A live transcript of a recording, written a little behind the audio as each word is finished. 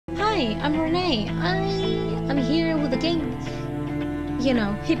Hi, I'm Renee. I'm here with the game. You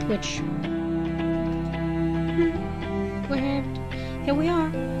know, HipWitch. Here we are.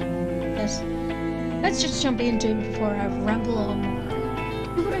 Let's just jump into it before I ramble on more.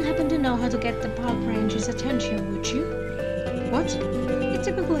 You wouldn't happen to know how to get the park ranger's attention, would you? What? It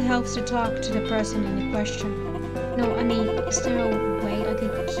typically helps to talk to the person in question. No, I mean, is there a way I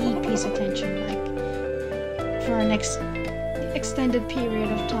could keep his attention, like, for an extended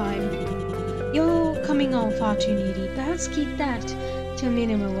period of time? You're coming on far too needy. Perhaps keep that to a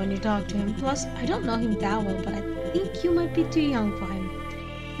minimum when you talk to him. Plus, I don't know him that well, but I think you might be too young for him.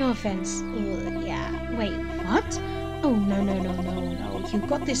 No offense. Ugh, yeah. Wait, what? Oh, no. You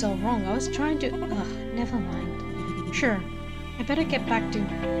got this all wrong. I was trying to... Ugh, never mind. Sure. I better get back to...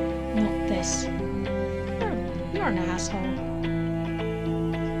 not this. You're an asshole.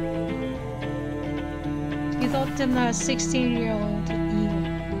 You thought them a 16-year-old eel.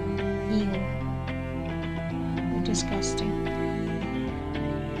 You're disgusting.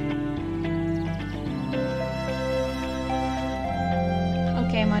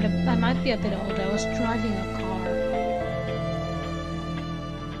 Okay, I might be a bit old. I was driving a car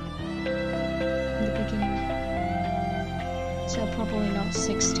in the beginning, so probably not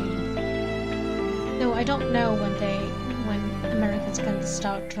 16. Though I don't know when Americans can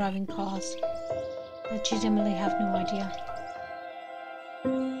start driving cars. I legitimately have no idea.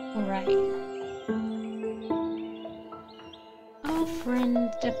 Alright. Our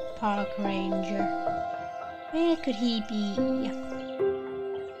friend the park ranger. Where could he be? Yeah.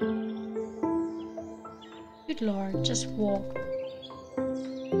 Good lord, just walk.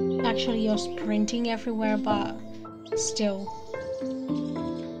 Actually, you're sprinting everywhere, but still.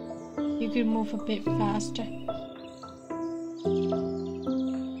 You could move a bit faster.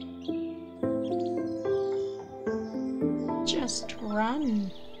 Just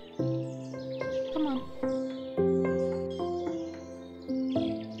run. Come on.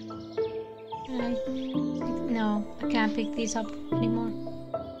 No, I can't pick these up anymore.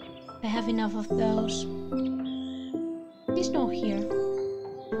 I have enough of those. He's not here.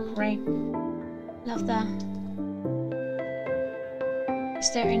 Great. Love that.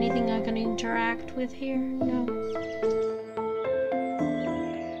 Is there anything I can interact with here? No.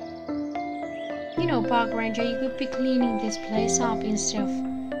 You know, Park Ranger, you could be cleaning this place up instead of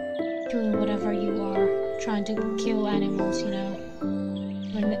doing whatever you are, trying to kill animals, you know.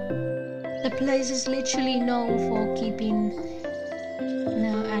 When the place is literally known for keeping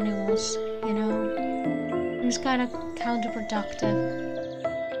no animals, you know. It's kind of counterproductive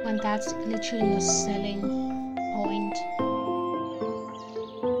when that's literally a selling point.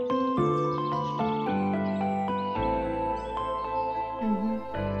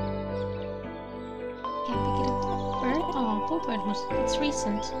 It's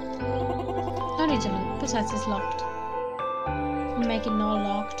recent. Don't need to look, besides it's locked. We'll make it not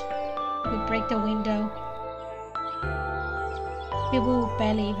locked. We'll break the window. People will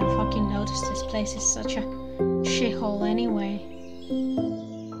barely even fucking notice this place is such a shithole anyway.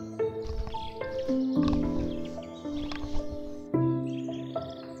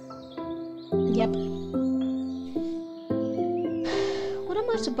 Yep. What am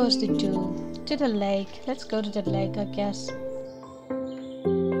I supposed to do? To the lake. Let's go to the lake, I guess.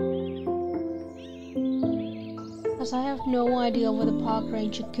 Because I have no idea where the park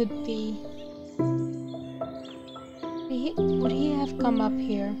ranger could be. Would he have come up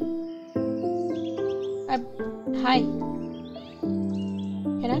here? Hi.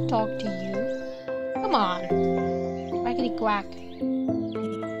 Can I talk to you? Come on. Quackity quack.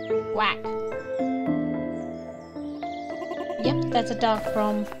 Quack. Yep, that's a duck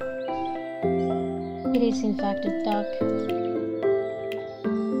from... It is in fact a duck.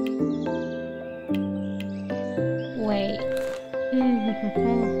 Wait.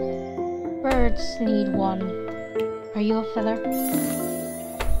 Birds need one. Are you a feather?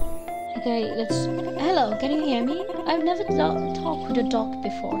 Okay, let's... Hello, can you hear me? I've never talked with a dog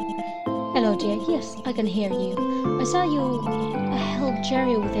before. Hello dear, yes, I can hear you. I saw you help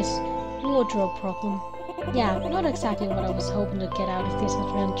Jerry with his wardrobe problem. Yeah, not exactly what I was hoping to get out of this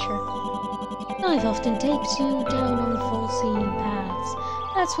adventure. Life often takes you down unforeseen paths.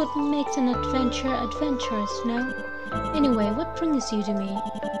 That's what makes an adventure adventurous, no? Anyway, what brings you to me?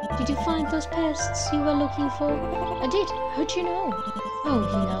 Did you find those pests you were looking for? I did. How'd you know? Oh,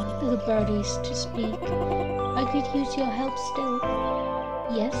 you know, little birdies to speak. I could use your help still.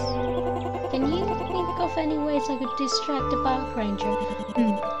 Yes? Can you think of any ways I could distract the park ranger?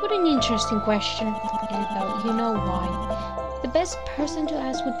 What an interesting question. Well, you know why. The best person to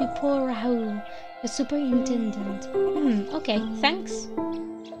ask would be poor Rahul, the superintendent. Okay, thanks.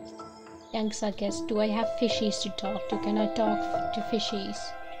 Thanks, I guess. Do I have fishies to talk to? Can I talk to fishies?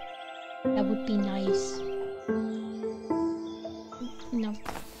 That would be nice. No.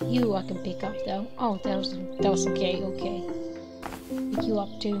 You I can pick up though. Oh, that was okay, okay. Pick you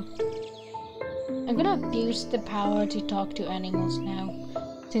up too. I'm gonna abuse the power to talk to animals now,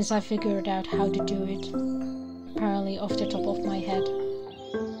 since I figured out how to do it. Apparently off the top of my head.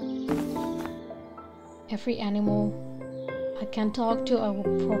 Every animal I can talk to, I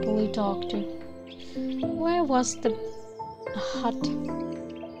will probably talk to. Where was the hut?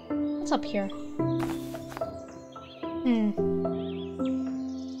 What's up here?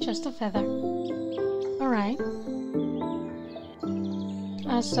 Just a feather. Alright.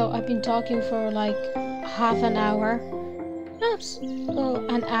 So I've been talking for like half an hour. Perhaps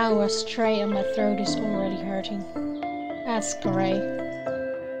an hour straight and my throat is already hurting. That's great.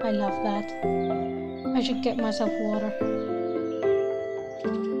 I love that. I should get myself water.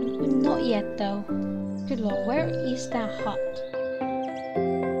 Not yet though. Good lord, where is that hut?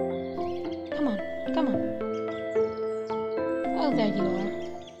 Come on, come on. Oh, there you are.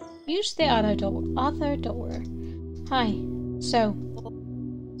 Use the other door. Hi.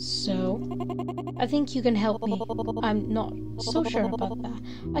 So, I think you can help me. I'm not so sure about that.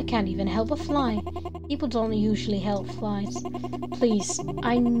 I can't even help a fly. People don't usually help flies. Please,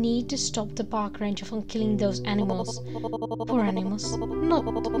 I need to stop the park ranger from killing those animals. Poor animals. Not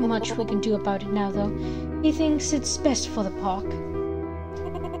much we can do about it now, though. He thinks it's best for the park.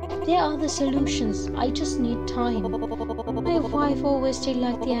 There are the solutions. I just need time. My wife always did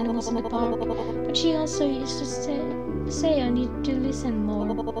like the animals in the park, but she also used to say I need to listen more,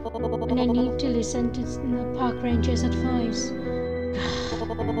 and I need to listen to the park ranger's advice.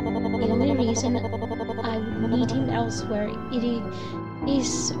 The only reason I would need him elsewhere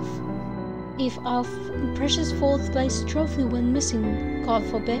is if our precious 4th place trophy went missing, God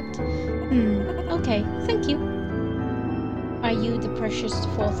forbid. Okay, thank you. Are you the precious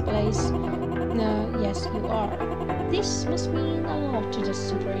 4th place? No, yes, you are. This must mean a lot to the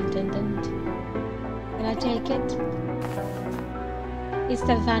superintendent. Can I take it? It's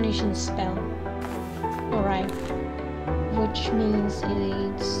the vanishing spell. Alright. Which means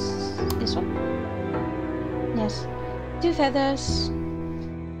it's this one? Yes. 2 feathers.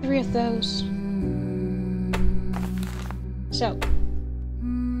 3 of those. So.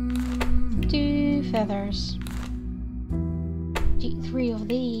 2 feathers. 3 of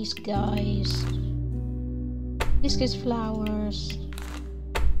these guys. This gets flowers.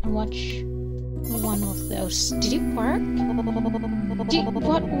 And watch 1 of those. Did it work?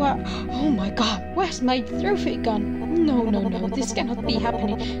 What? Oh my god, where's my trophy gun? No, this cannot be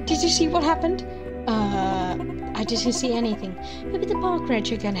happening. Did you see what happened? I didn't see anything. Maybe the park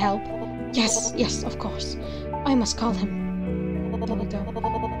ranger can help. Yes, of course. I must call him. There we go.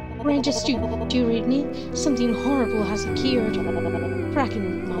 Ranger Stu, do you read me? Something horrible has occurred.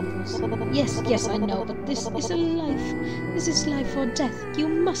 Cracking mumbles. Yes, I know, but this is a life. This is life or death. You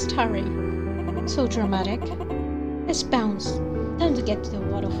must hurry. So dramatic. Let's bounce. Time to get to the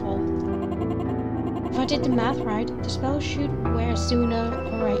waterfall. If I did the math right, the spell should wear sooner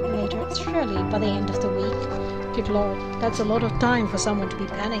or later, surely by the end of the week. Good lord, that's a lot of time for someone to be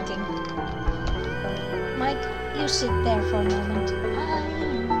panicking. Mike, you sit there for a moment.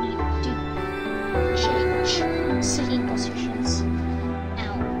 I need to change sitting positions.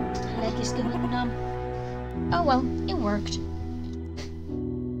 Ow, my leg is going numb. Oh well, it worked.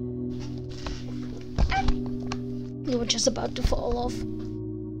 You were just about to fall off.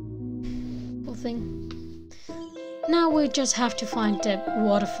 Poor thing. Now we just have to find the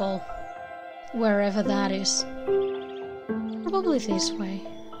waterfall. Wherever that is. Probably this way.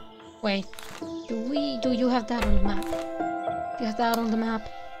 Wait. Do you have that on the map? Do you have that on the map?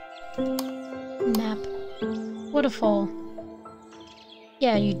 Map. Waterfall.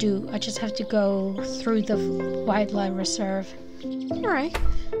 Yeah, you do. I just have to go through the wildlife reserve. Alright.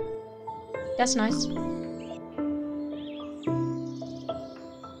 That's nice.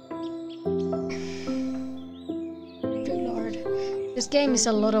 This game is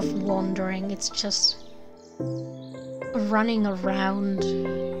a lot of wandering. It's just running around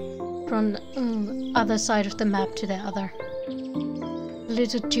from other side of the map to the other. A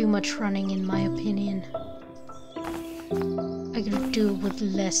little too much running, in my opinion. I could do with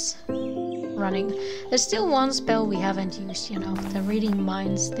less running. There's still one spell we haven't used, you know, the reading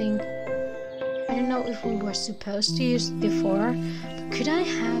minds thing. I don't know if we were supposed to use it before, but could I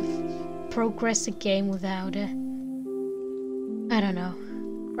have progressed the game without it? I don't know.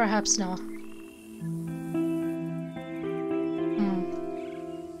 Perhaps not.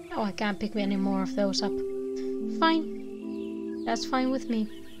 Oh, I can't pick any more of those up. Fine. That's fine with me.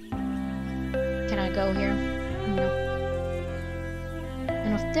 gonna go here. No.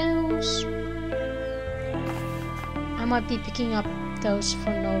 None of those. I might be picking up those for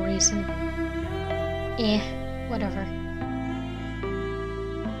no reason. Whatever.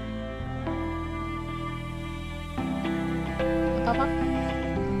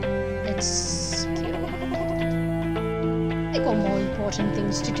 Let's go. I got more important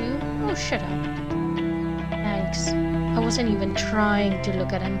things to do. Oh, shut up. Thanks. I wasn't even trying to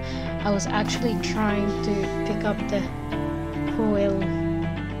look at him. I was actually trying to pick up the coil.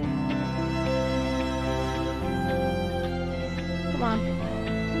 Come on.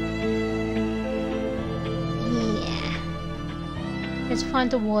 Yeah. Let's find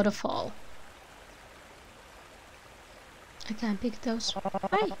the waterfall. I can't pick those.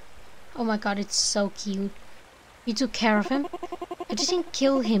 Hi. Oh my god, it's so cute. You took care of him? I didn't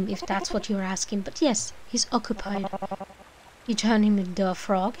kill him, if that's what you're asking, but yes, he's occupied. You turned him into a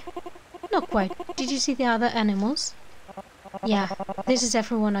frog? Not quite. Did you see the other animals? Yeah, this is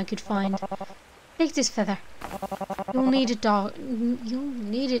everyone I could find. Take this feather. You'll need it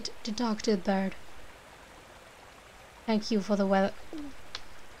to talk to the bird. Thank you for the weather.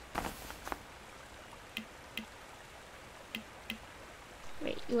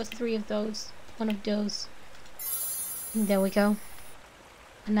 Wait, it was 3 of those. 1 of those. There we go.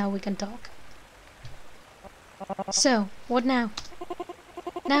 And now we can talk. So, what now?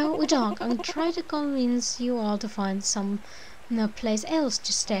 Now we talk and try to convince you all to find no place else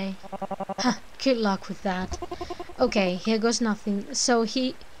to stay. Huh, good luck with that. Okay, here goes nothing. So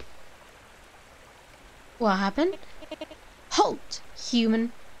what happened? Halt,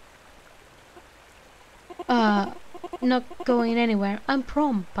 human. Not going anywhere. I'm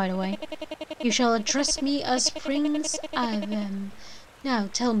Prom, by the way. You shall address me as Prince Ivan. Now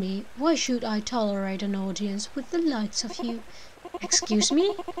tell me, why should I tolerate an audience with the likes of you? Excuse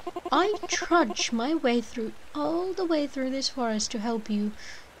me? I trudge my way all the way through this forest to help you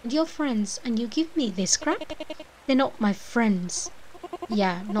and your friends, and you give me this crap? They're not my friends.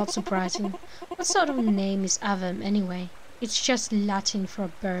 Yeah, not surprising. What sort of name is Avem anyway? It's just Latin for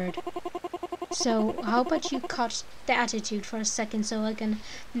a bird. So, how about you cut the attitude for a second so I can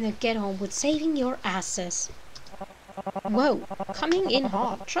get on with saving your asses? Whoa, coming in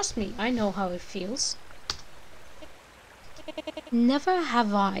hot. Trust me, I know how it feels. Never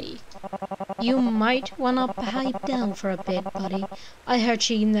have I. You might wanna pipe down for a bit, buddy. I heard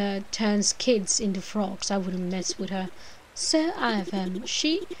she turns kids into frogs. I wouldn't mess with her. Sir Ivan,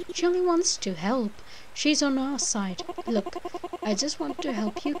 she only wants to help. She's on our side. Look, I just want to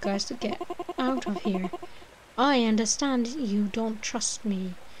help you guys to get out of here. I understand you don't trust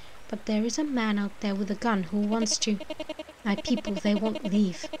me, but there is a man out there with a gun who wants to. My people, they won't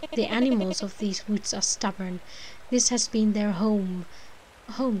leave. The animals of these woods are stubborn. This has been their homes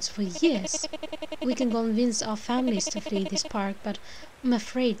for years. We can convince our families to flee this park, but I'm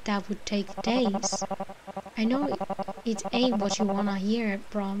afraid that would take days. I know it ain't what you wanna hear,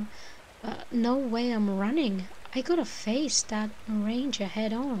 Brom. No way I'm running. I gotta face that ranger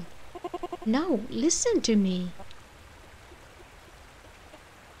head on. No, listen to me.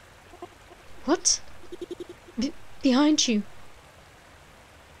 What? Behind you.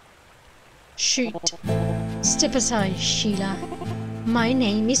 Shoot. Step aside, Sheila. My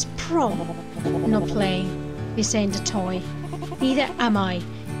name is Prom. No playing. This ain't a toy. Neither am I.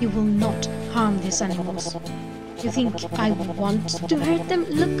 You will not harm these animals. You think I want to hurt them?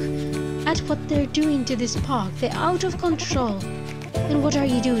 Look at what they're doing to this park. They're out of control. Then what are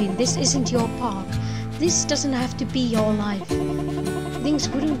you doing? This isn't your park. This doesn't have to be your life. Things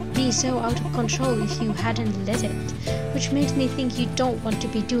wouldn't be so out of control if you hadn't let it, which makes me think you don't want to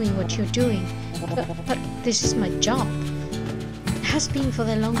be doing what you're doing. But this is my job. It has been for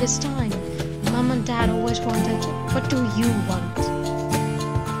the longest time. Mom and Dad always wanted. What do you want?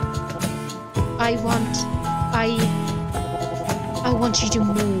 I want you to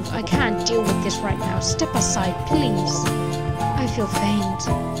move. I can't deal with this right now. Step aside, please. I feel faint.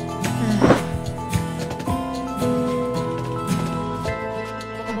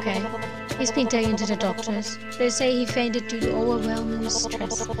 Okay. He's been taken to the doctors. They say he fainted due to overwhelming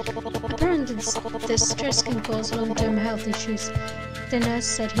stress. Apparently, the stress can cause long-term health issues. The nurse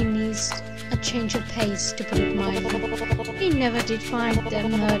said he needs a change of pace, to put it mildly. He never did find the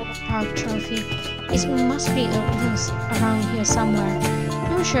Mud Park trophy. It must be around here somewhere.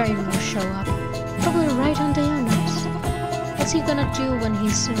 I'm sure it will show up. Probably right under your nose. What's he gonna do when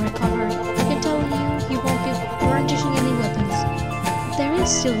he's recovered? I can tell you he won't be brandishing any weapons. But there is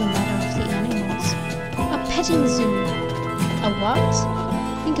still the matter of the animals. A petting zoo. A what?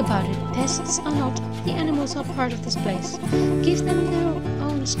 Think about it. Pests are not. The animals are part of this place. Give them their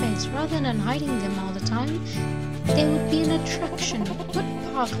own own space rather than hiding them all the time. They would be an attraction. What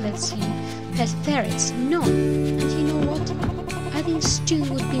park lets you pet ferrets? None. And you know what? I think Stu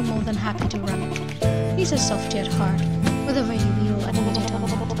would be more than happy to run it. He's a softy at heart, whether you'll admit it or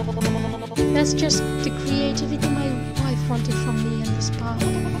not. That's just the creativity my wife wanted from me in this park.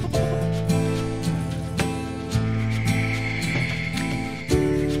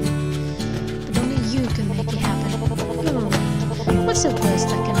 But only you can make it happen. You're right. What's the worst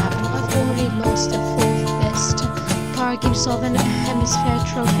that can happen? I've already lost the 4th best park in Southern Hemisphere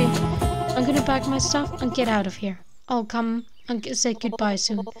trophy. I'm gonna pack my stuff and get out of here. I'll come and say goodbye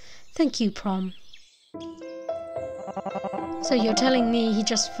soon. Thank you, Prom. So you're telling me he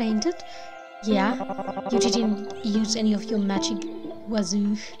just fainted? Yeah? You didn't use any of your magic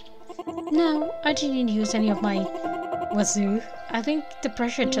wazoo? No, I didn't use any of my wazoo. I think the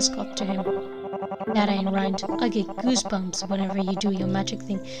pressure just got to him. That ain't right. I get goosebumps whenever you do your magic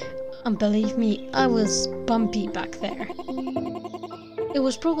thing. And believe me, I was bumpy back there. It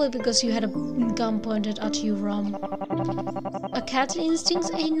was probably because you had a gun pointed at you, Rom. A cat's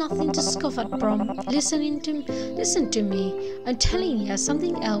instincts ain't nothing to scoff at, Brom. Listen to me. I'm telling you,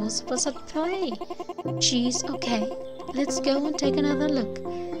 something else was at play. She's okay. Let's go and take another look.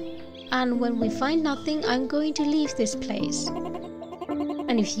 And when we find nothing, I'm going to leave this place.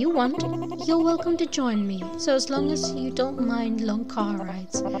 And if you want, you're welcome to join me. So as long as you don't mind long car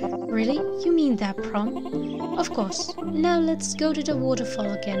rides. Really? You mean that, Prom? Of course. Now let's go to the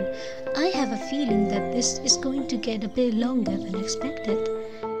waterfall again. I have a feeling that this is going to get a bit longer than expected.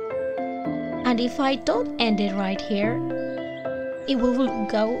 And if I don't end it right here, it will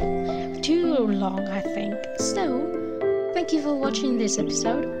go too long, I think. So, thank you for watching this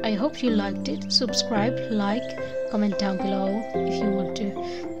episode. I hope you liked it. Subscribe, like, comment down below if you want to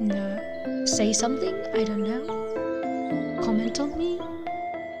say something. I don't know. Comment on me.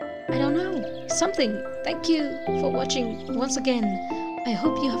 I don't know. Something. Thank you for watching once again. I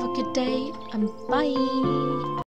hope you have a good day and bye.